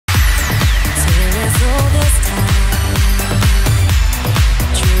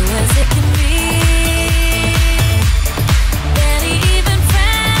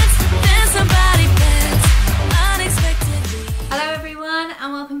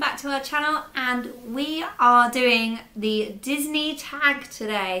back to our channel, and we are doing the Disney tag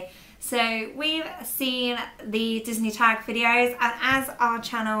today. So we've seen the Disney tag videos, and as our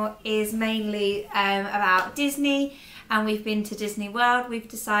channel is mainly about Disney and we've been to Disney World, we've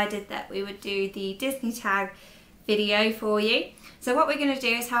decided that we would do the Disney tag video for you. So what we're going to do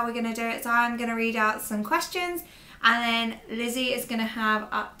is how we're going to do it. So I'm going to read out some questions, and then Lizzie is going to have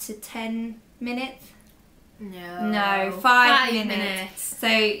up to 10 minutes. No, 5 minutes. So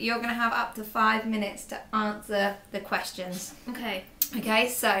you're going to have up to 5 minutes to answer the questions. Okay. Okay,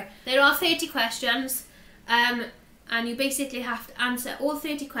 so there are 30 questions, and you basically have to answer all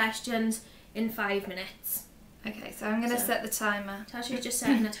 30 questions in 5 minutes. Okay, so I'm going to set the timer. Tasha's just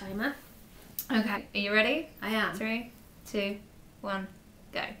setting a timer. Okay, are you ready? I am. 3, 2, 1,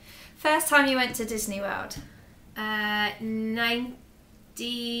 go. First time you went to Disney World?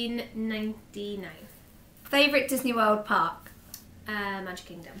 1999. Favourite Disney World park? Magic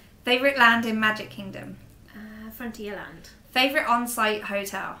Kingdom. Favourite land in Magic Kingdom? Frontierland. Favourite on-site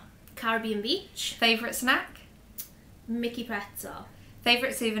hotel? Caribbean Beach. Favourite snack? Mickey Pretzel.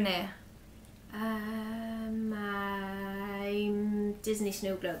 Favourite souvenir? My Disney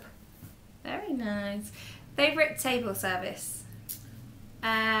Snow Globe. Very nice. Favourite table service?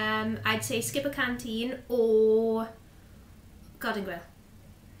 I'd say Skipper Canteen or Garden Grill.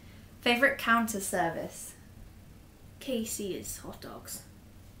 Favourite counter service? Casey's hot dogs.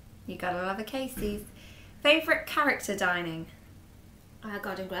 You gotta love a Casey's. Favourite character dining?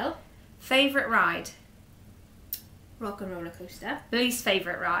 Garden Grill. Favourite ride? Rock and Roller Coaster. Least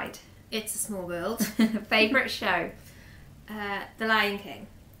favourite ride? It's a Small World. Favourite show? The Lion King.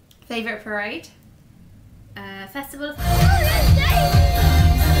 Favourite parade? Festival of...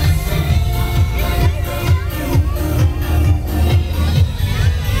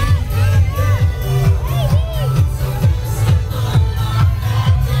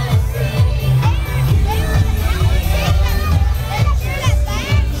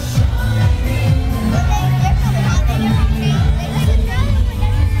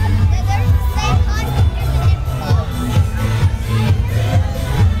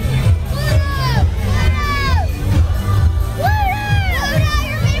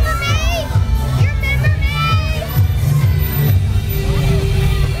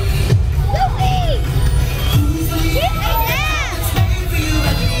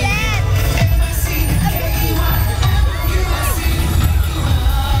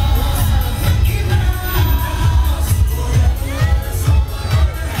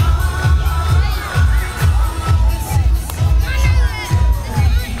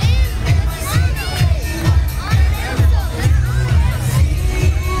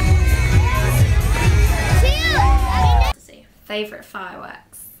 Favourite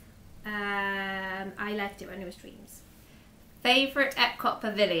fireworks? I liked it when it was Dreams. Favourite Epcot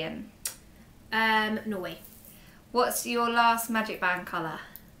pavilion? Norway. What's your last Magic Band colour?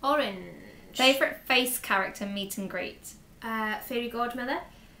 Orange. Favourite face character meet and greet? Fairy Godmother.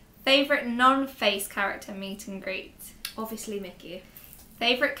 Favourite non-face character meet and greet? Obviously Mickey.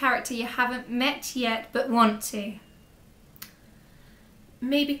 Favourite character you haven't met yet but want to?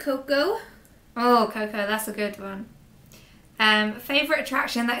 Maybe Coco. Oh, Coco, that's a good one. Favourite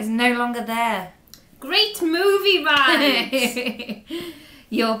attraction that is no longer there? Great movie ride.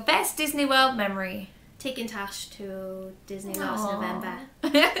 Your best Disney World memory? Taking Tash to Disney last November.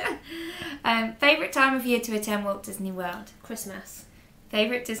 Favourite time of year to attend Walt Disney World? Christmas.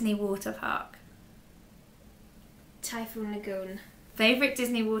 Favourite Disney water park? Typhoon Lagoon. Favourite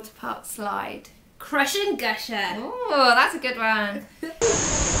Disney water park slide? Crush and Gusher. Oh, that's a good one. Hey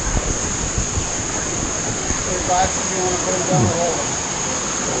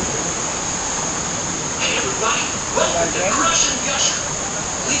everybody, welcome to Crush and Gusher.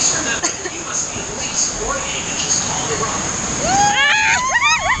 Please remember, you must be at least 48 inches tall to run.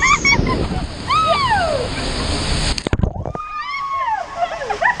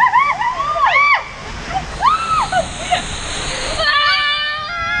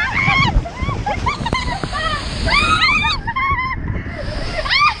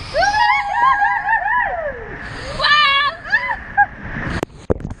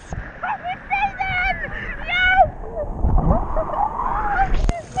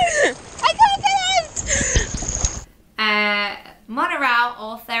 Monorail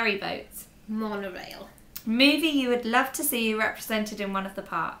or ferry boats? Monorail. Movie you would love to see represented in one of the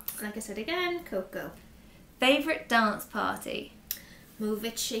parks? Like I said again, Coco. Favourite dance party? Move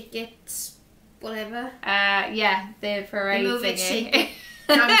it, shake it, whatever. Yeah, the parade Move it, thingy. shake it,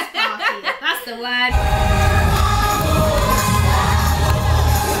 dance party. That's the word.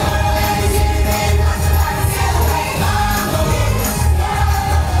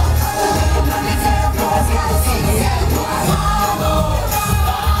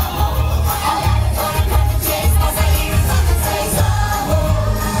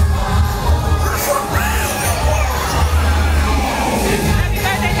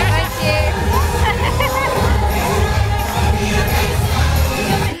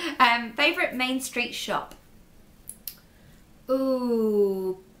 main street shop?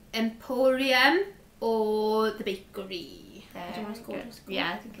 Ooh, Emporium or the bakery? I don't know what it's called. What's it called?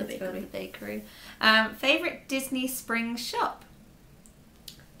 Yeah, I think The it's called bakery. the bakery. Favourite Disney Spring shop?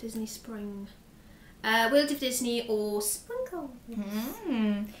 Disney Spring. World of Disney or Sprinkles?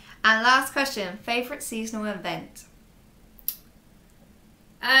 And last question, favourite seasonal event?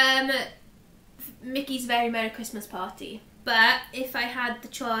 Mickey's Very Merry Christmas Party. But if I had the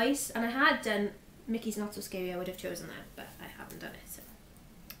choice, and I had done Mickey's Not So Scary, I would have chosen that, but I haven't done it. So.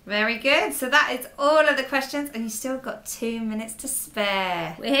 Very good. So that is all of the questions, and you still got 2 minutes to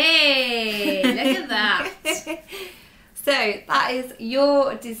spare. Hey, look at that. So that is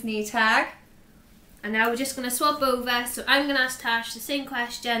your Disney tag. And now we're just going to swap over. So I'm going to ask Tash the same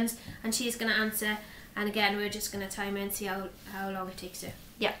questions, and she's going to answer. And again, we're just going to time in and see how long it takes her.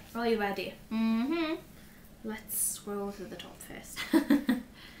 Yeah. Are you ready? Mm-hmm. Let's scroll to the top first. And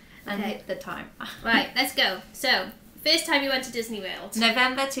Okay. hit the time. Right, let's go. So, first time you went to Disney World.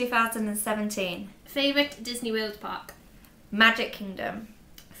 November 2017. Favourite Disney World park. Magic Kingdom.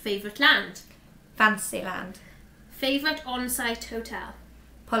 Favourite land. Fantasyland. Favourite on-site hotel.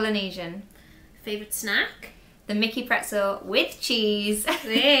 Polynesian. Favourite snack. The Mickey pretzel with cheese.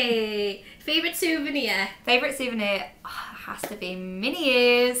 Hey. Favourite souvenir. Favourite souvenir has to be Minnie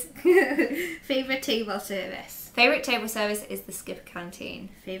Ears. Favourite table service. Favourite table service is the Skipper Canteen.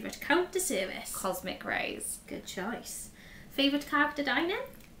 Favourite counter service. Cosmic Rays. Good choice. Favourite character dining?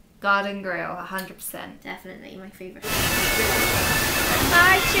 Garden Grill, 100%. Definitely my favourite.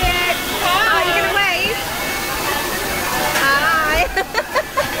 Hi, Chip. Hi. Are you going to wave? Hi.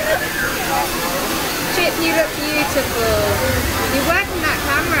 Chip, you look beautiful. You're working that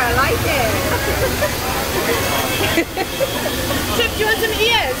camera, I like it. Chip, do you want some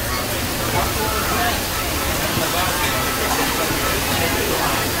ears?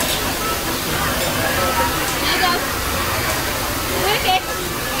 There you go. Work it.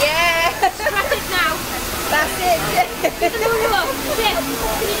 Yeah. Scratch it now. That's it. Do the moonwalk. Sit.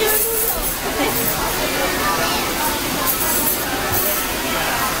 Can you do a moonwalk?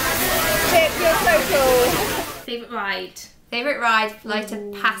 Chip, you're so cool. Favourite ride? Favourite ride, Flight of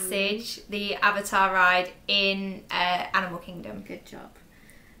Passage, the Avatar ride in Animal Kingdom. Good job.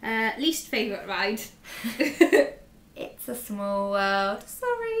 Least favourite ride? It's a Small World.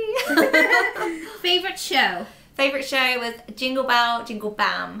 Sorry. Favourite show? Favourite show was Jingle Bell, Jingle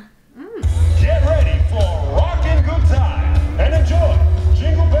Bam. Get ready for a rockin' good time and enjoy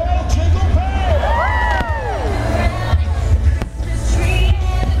Jingle Bell, Jingle Bell!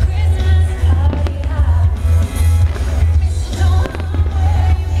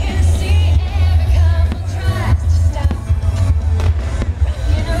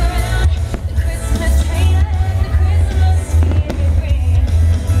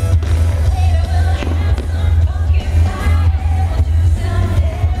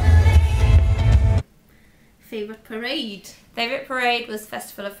 Favourite parade? Favourite parade was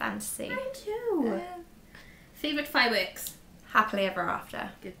Festival of Fantasy. Mine too. Favourite fireworks? Happily Ever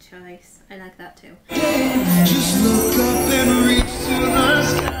After. Good choice. I like that too. Just look up and reach to the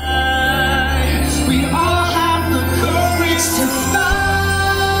sky. We all have the courage to fly.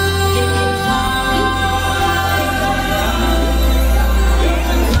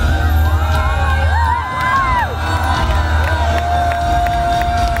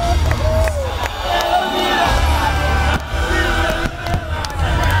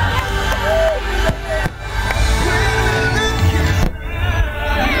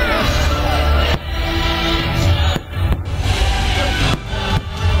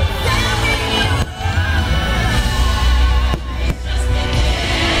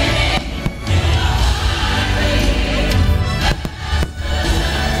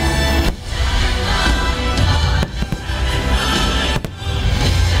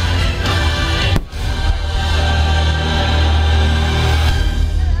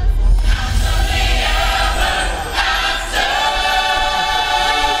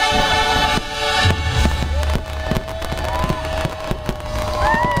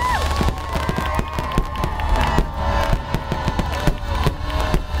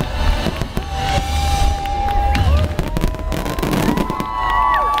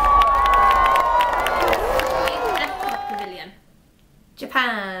 Epcot Pavilion.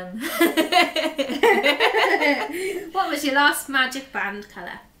 Japan. What was your last magic band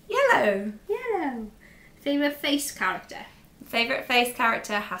colour? Yellow. Yellow. Favourite face character? Favourite face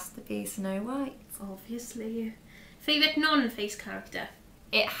character has to be Snow White. Obviously. Favourite non-face character?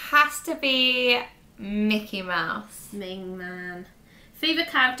 It has to be Mickey Mouse. Ming Man. Favourite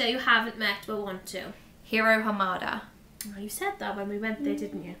character you haven't met but want to? Hiro Hamada. Oh, you said that when we went there,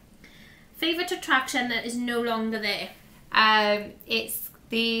 didn't you? Favourite attraction that is no longer there? It's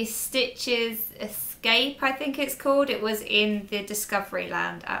the Stitch's Escape, I think it's called. It was in the Discovery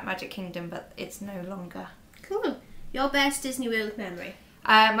Land at Magic Kingdom, but it's no longer. Cool. Your best Disney World memory?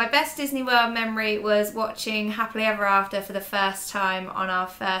 My best Disney World memory was watching Happily Ever After for the first time on our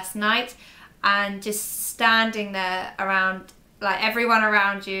first night, and just standing there around, like everyone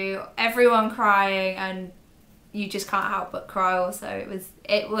around you, everyone crying, and you just can't help but cry also.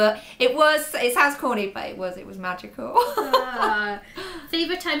 It sounds corny, but it was magical.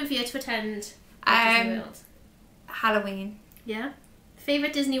 Favourite time of year to attend Disney World? Halloween. Yeah.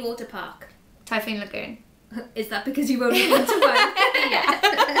 Favourite Disney water park? Typhoon Lagoon. Is that because you've only been to one? Yeah.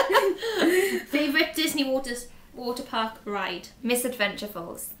 Favourite Disney water park ride? Misadventure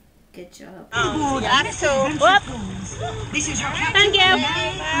Falls. Good job. Axel, whoop. This is your Thank you.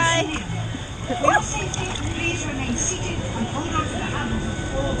 Bye. For safety, please remain seated and hold on to the handles of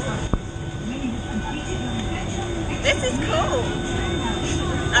all trucks. When you have completed your adventure, This is cool.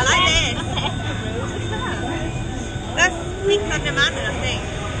 I like this. That's Pink Thunder Mountain, I think.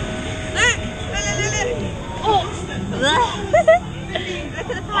 Look. Oh. Look at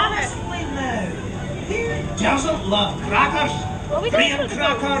the planet. Doesn't love crackers, graham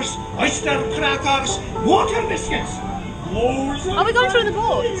crackers, oyster crackers, water biscuits. Are we going through the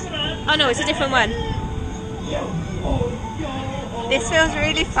boat? Oh no, it's a different one. This feels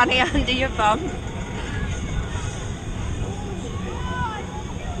really funny under your bum.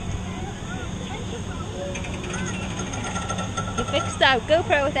 You fixed out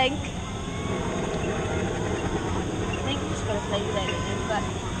GoPro, I think. I think I'm just going to play with it,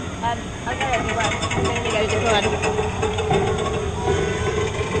 but I'll get it anyway. I'm going to get a different one.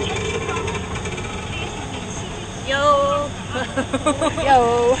 Yo! Yo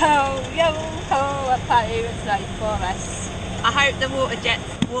ho, a pirate's night for us. I hope the water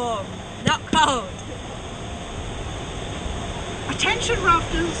jet's warm, not cold. attention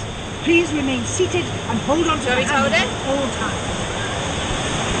rafters, please remain seated and hold on to the handles at all times.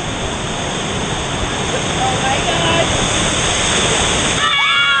 Oh my god!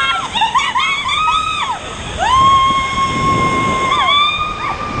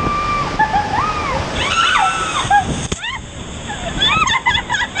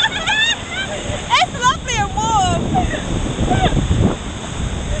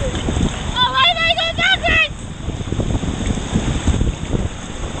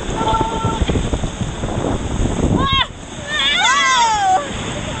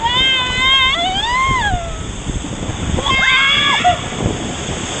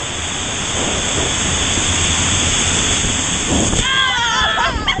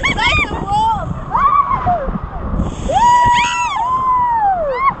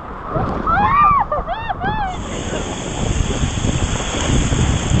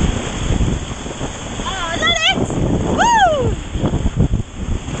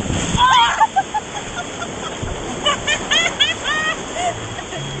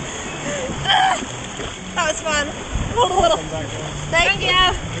 Thank you.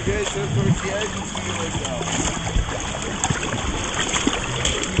 Okay, so towards the edge and see you later.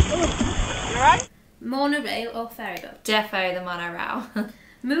 Alright? Monorail or ferry boat? Defo the monorail.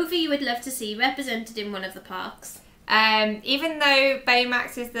 Movie you would love to see represented in one of the parks? Even though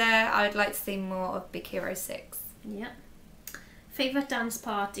Baymax is there, I would like to see more of Big Hero 6. Yep. Favourite dance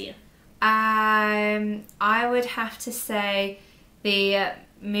party? I would have to say the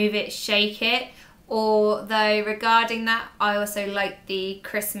Move It, Shake It. Although regarding that, I also like the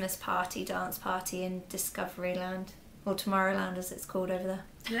Christmas party, dance party in Discoveryland, or Tomorrowland as it's called over there.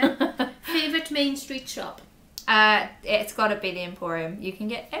 Yeah. Favourite Main Street shop? It's got to be the Emporium. You can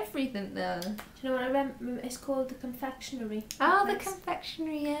get everything there. Do you know what I remember? It's called the Confectionery. Oh, the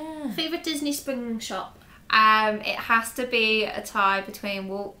confectionery, yeah. Favourite Disney spring shop? It has to be a tie between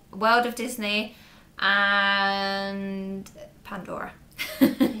World of Disney and Pandora.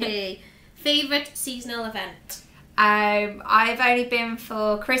 Hey. Favourite seasonal event? I've only been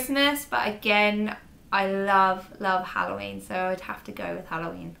for Christmas, but again, I love Halloween, so I'd have to go with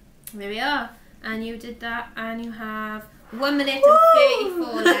Halloween. There we are. And you did that, and you have 1 minute and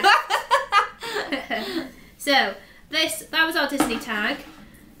 34 left. So, that was our Disney tag.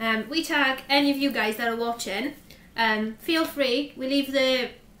 We tag any of you guys that are watching. Feel free, we leave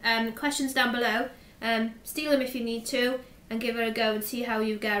the questions down below. Steal them if you need to, and give it a go and see how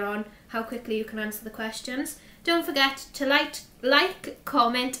you get on, how quickly you can answer the questions. Don't forget to like,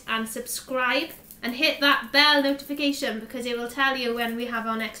 comment and subscribe, and hit that bell notification because it will tell you when we have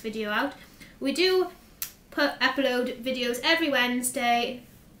our next video out. We do upload videos every Wednesday,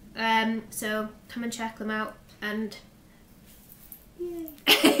 so come and check them out, and yay.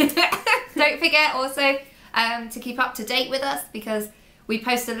 Don't forget also to keep up to date with us, because we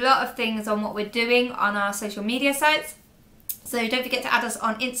post a lot of things on what we're doing on our social media sites. So don't forget to add us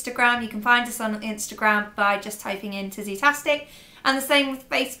on Instagram. You can find us on Instagram by just typing in TizzieTasTic. And the same with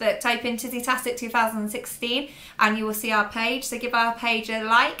Facebook. Type in TizzieTasTic 2016 and you will see our page. So give our page a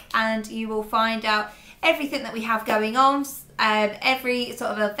like and you will find out everything that we have going on, every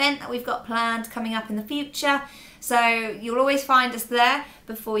sort of event that we've got planned coming up in the future. So you'll always find us there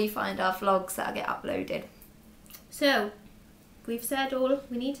before you find our vlogs that get uploaded. So we've said all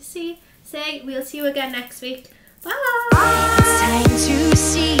we need to say. We'll see you again next week. Bye! It's time to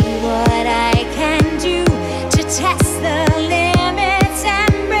see what I can do to test